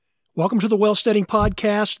Welcome to the Wealthsteading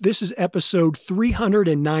Podcast. This is episode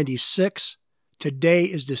 396. Today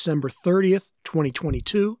is December 30th,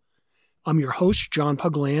 2022. I'm your host, John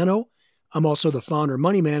Pugliano. I'm also the founder and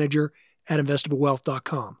money manager at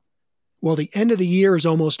investablewealth.com. Well, the end of the year is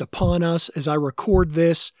almost upon us. As I record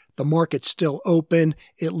this, the market's still open.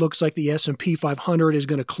 It looks like the S&P 500 is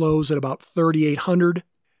going to close at about 3,800.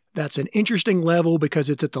 That's an interesting level because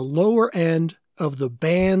it's at the lower end of the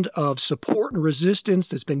band of support and resistance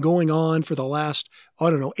that's been going on for the last,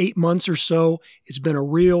 8 months or so. It's been a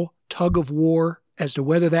real tug of war as to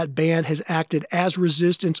whether that band has acted as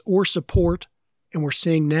resistance or support. And we're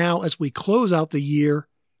seeing now as we close out the year,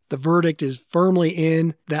 the verdict is firmly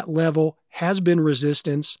in. That level has been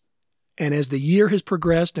resistance. And as the year has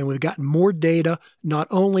progressed and we've gotten more data, not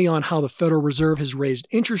only on how the Federal Reserve has raised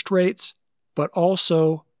interest rates, but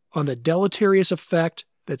also on the deleterious effect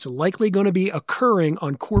that's likely going to be occurring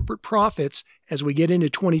on corporate profits as we get into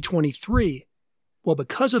 2023. Well,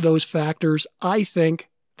 because of those factors, I think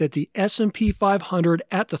that the S&P 500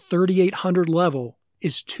 at the 3,800 level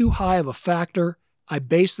is too high of a factor. I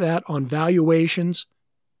base that on valuations.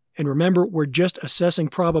 And remember, we're just assessing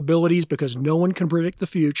probabilities because no one can predict the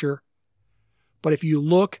future. But if you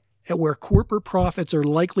look at where corporate profits are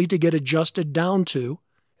likely to get adjusted down to,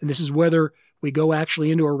 and this is whether we go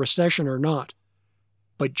actually into a recession or not,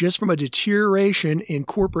 but just from a deterioration in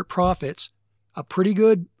corporate profits, a pretty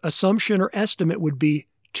good assumption or estimate would be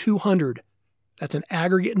 200. That's an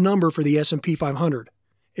aggregate number for the S&P 500.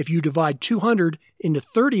 If you divide 200 into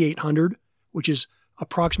 3,800, which is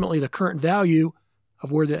approximately the current value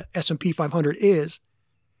of where the S&P 500 is,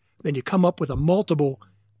 then you come up with a multiple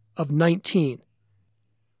of 19.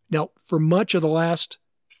 Now, for much of the last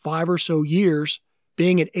 5 or so years,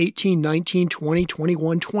 being at 18, 19, 20,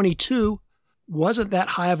 21, 22, wasn't that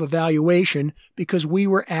high of a valuation because we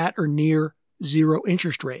were at or near zero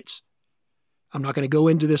interest rates. I'm not going to go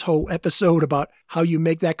into this whole episode about how you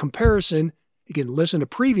make that comparison. You can listen to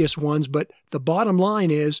previous ones, but the bottom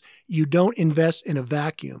line is you don't invest in a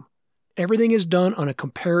vacuum. Everything is done on a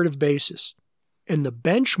comparative basis. And the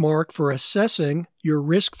benchmark for assessing your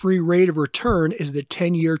risk-free rate of return is the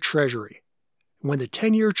 10-year Treasury. When the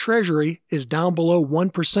 10-year Treasury is down below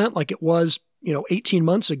 1% like it was, 18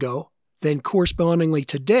 months ago, then correspondingly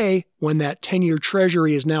today, when that 10-year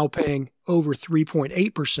Treasury is now paying over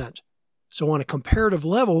 3.8%. So on a comparative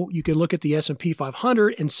level, you can look at the S&P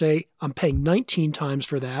 500 and say, I'm paying 19 times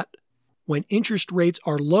for that. When interest rates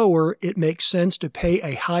are lower, it makes sense to pay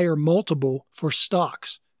a higher multiple for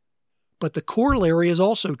stocks. But the corollary is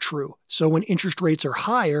also true. So when interest rates are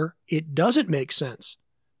higher, it doesn't make sense.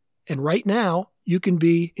 And right now, you can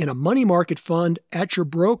be in a money market fund at your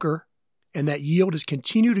broker, and that yield has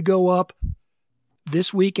continued to go up.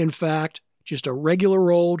 This week, in fact, just a regular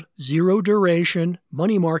old zero duration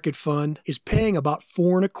money market fund is paying about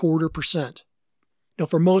 4.25%. Now,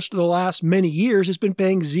 for most of the last many years, it's been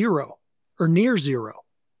paying zero or near zero.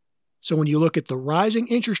 So when you look at the rising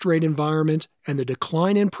interest rate environment and the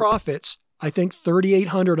decline in profits, I think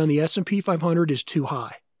 3,800 on the S&P 500 is too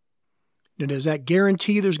high. Now, does that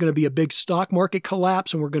guarantee there's going to be a big stock market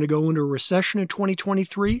collapse and we're going to go into a recession in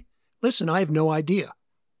 2023? Listen, I have no idea.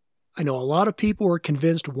 I know a lot of people are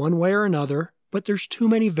convinced one way or another, but there's too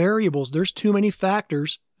many variables, there's too many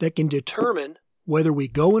factors that can determine whether we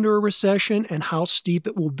go into a recession and how steep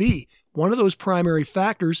it will be. One of those primary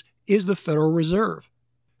factors is the Federal Reserve.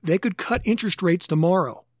 They could cut interest rates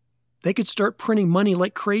tomorrow. They could start printing money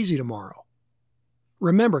like crazy tomorrow.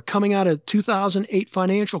 Remember, coming out of the 2008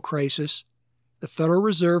 financial crisis, the Federal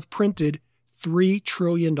Reserve printed $3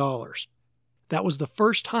 trillion. That was the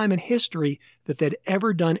first time in history that they'd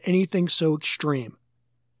ever done anything so extreme.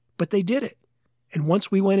 But they did it. And once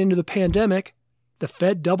we went into the pandemic, the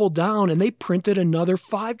Fed doubled down and they printed another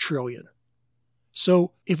 $5 trillion.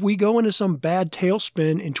 So if we go into some bad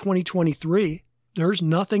tailspin in 2023, there's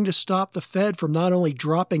nothing to stop the Fed from not only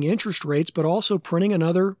dropping interest rates, but also printing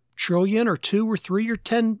another trillion or $2 or $3 or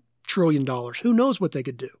 $10 trillion. Who knows what they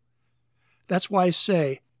could do? That's why I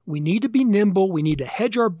say, we need to be nimble, we need to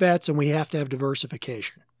hedge our bets, and we have to have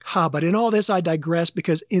diversification. But in all this, I digress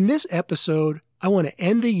because in this episode, I want to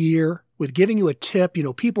end the year with giving you a tip.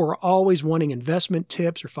 People are always wanting investment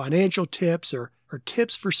tips or financial tips or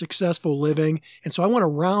tips for successful living. And so I want to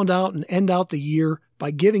round out and end out the year by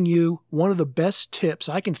giving you one of the best tips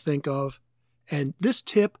I can think of. And this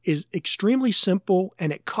tip is extremely simple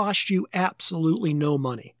and it costs you absolutely no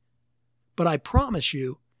money. But I promise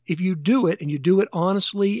you, if you do it and you do it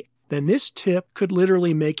honestly, then this tip could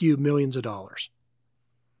literally make you millions of dollars.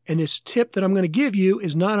 And this tip that I'm going to give you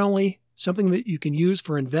is not only something that you can use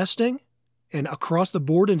for investing and across the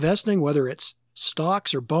board investing, whether it's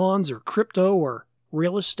stocks or bonds or crypto or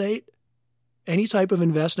real estate. Any type of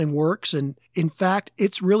investing works, and in fact,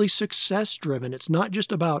 it's really success-driven. It's not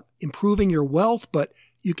just about improving your wealth, but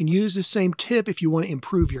you can use the same tip if you want to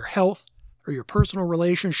improve your health or your personal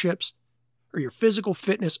relationships or your physical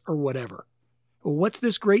fitness or whatever. Well, what's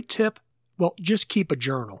this great tip? Well, just keep a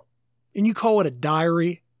journal. And you call it a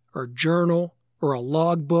diary or a journal or a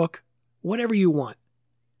logbook, whatever you want.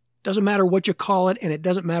 Doesn't matter what you call it, and it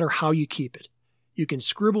doesn't matter how you keep it. You can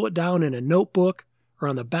scribble it down in a notebook or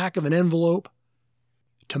on the back of an envelope.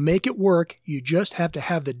 To make it work, you just have to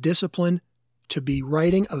have the discipline to be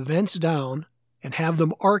writing events down and have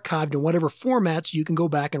them archived in whatever formats you can go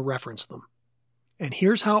back and reference them. And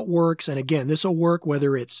here's how it works. And again, this will work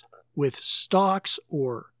whether it's with stocks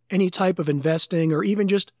or any type of investing or even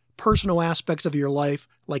just personal aspects of your life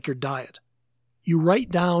like your diet. You write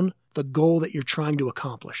down the goal that you're trying to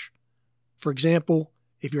accomplish. For example,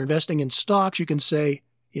 if you're investing in stocks, you can say,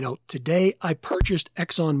 today I purchased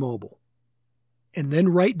ExxonMobil. And then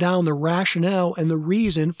write down the rationale and the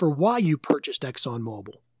reason for why you purchased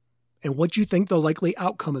ExxonMobil and what you think the likely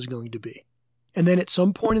outcome is going to be. And then at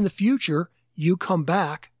some point in the future, you come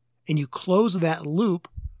back and you close that loop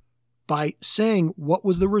by saying what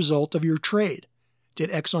was the result of your trade. Did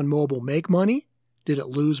ExxonMobil make money? Did it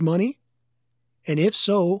lose money? And if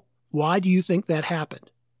so, why do you think that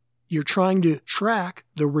happened? You're trying to track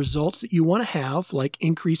the results that you want to have, like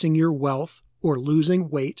increasing your wealth or losing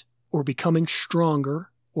weight or becoming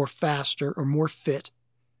stronger or faster or more fit.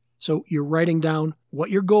 So you're writing down what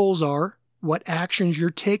your goals are, what actions you're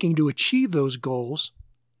taking to achieve those goals,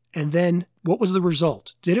 and then what was the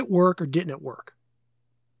result? Did it work or didn't it work?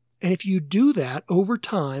 And if you do that over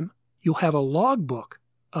time, you'll have a logbook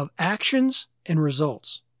of actions and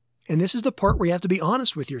results. And this is the part where you have to be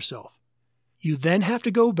honest with yourself. You then have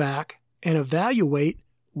to go back and evaluate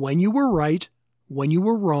when you were right, when you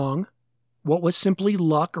were wrong, what was simply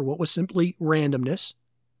luck or what was simply randomness,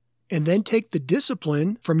 and then take the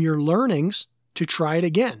discipline from your learnings to try it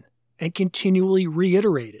again and continually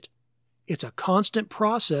reiterate it. It's a constant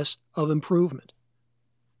process of improvement.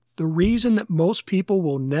 The reason that most people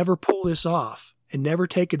will never pull this off and never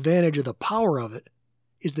take advantage of the power of it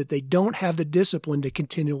is that they don't have the discipline to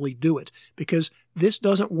continually do it, because this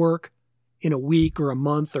doesn't work in a week or a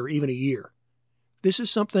month or even a year. This is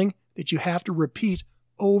something that you have to repeat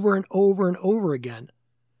over and over and over again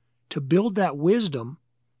to build that wisdom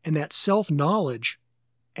and that self-knowledge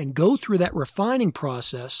and go through that refining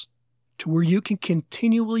process to where you can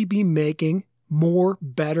continually be making more,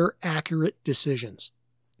 better, accurate decisions.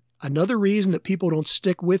 Another reason that people don't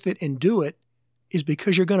stick with it and do it is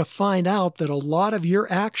because you're going to find out that a lot of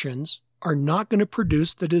your actions are not going to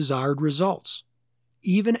produce the desired results.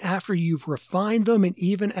 Even after you've refined them and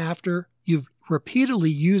even after you've repeatedly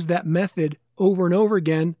used that method over and over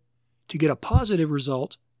again to get a positive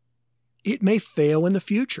result, it may fail in the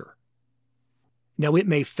future. Now, it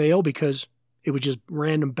may fail because it was just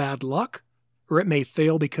random bad luck, or it may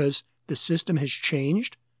fail because the system has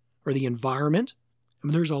changed or the environment. I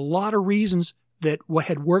mean, there's a lot of reasons that what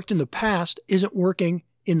had worked in the past isn't working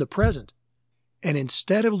in the present. And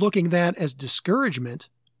instead of looking at that as discouragement,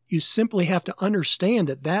 you simply have to understand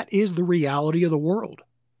that that is the reality of the world.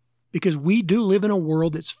 Because we do live in a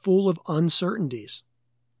world that's full of uncertainties.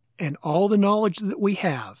 And all the knowledge that we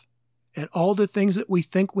have and all the things that we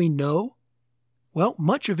think we know, well,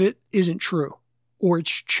 much of it isn't true, or it's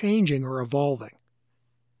changing or evolving.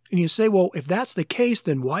 And you say, well, if that's the case,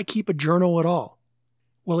 then why keep a journal at all?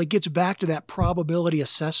 Well, it gets back to that probability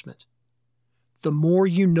assessment. The more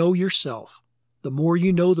you know yourself, the more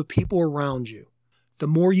you know the people around you, the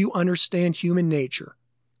more you understand human nature,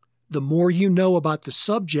 the more you know about the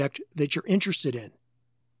subject that you're interested in.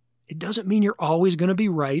 It doesn't mean you're always going to be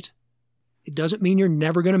right. It doesn't mean you're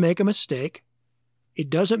never going to make a mistake. It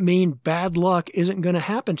doesn't mean bad luck isn't going to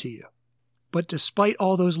happen to you. But despite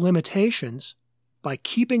all those limitations, by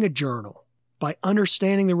keeping a journal, by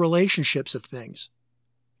understanding the relationships of things,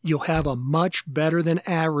 you'll have a much better than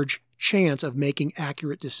average chance of making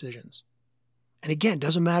accurate decisions. And again, it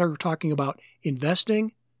doesn't matter if we're talking about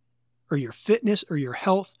investing or your fitness or your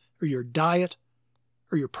health or your diet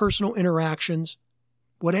or your personal interactions,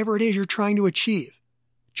 whatever it is you're trying to achieve.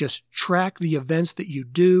 Just track the events that you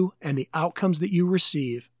do and the outcomes that you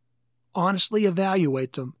receive, honestly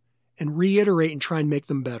evaluate them, and reiterate and try and make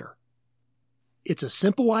them better. It's a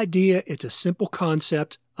simple idea. It's a simple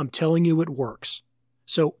concept. I'm telling you it works.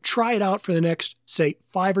 So try it out for the next, say,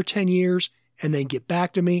 5 or 10 years, and then get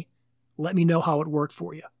back to me. Let me know how it worked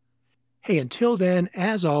for you. Hey, until then,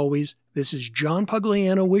 as always, this is John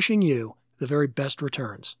Pugliano wishing you the very best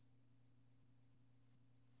returns.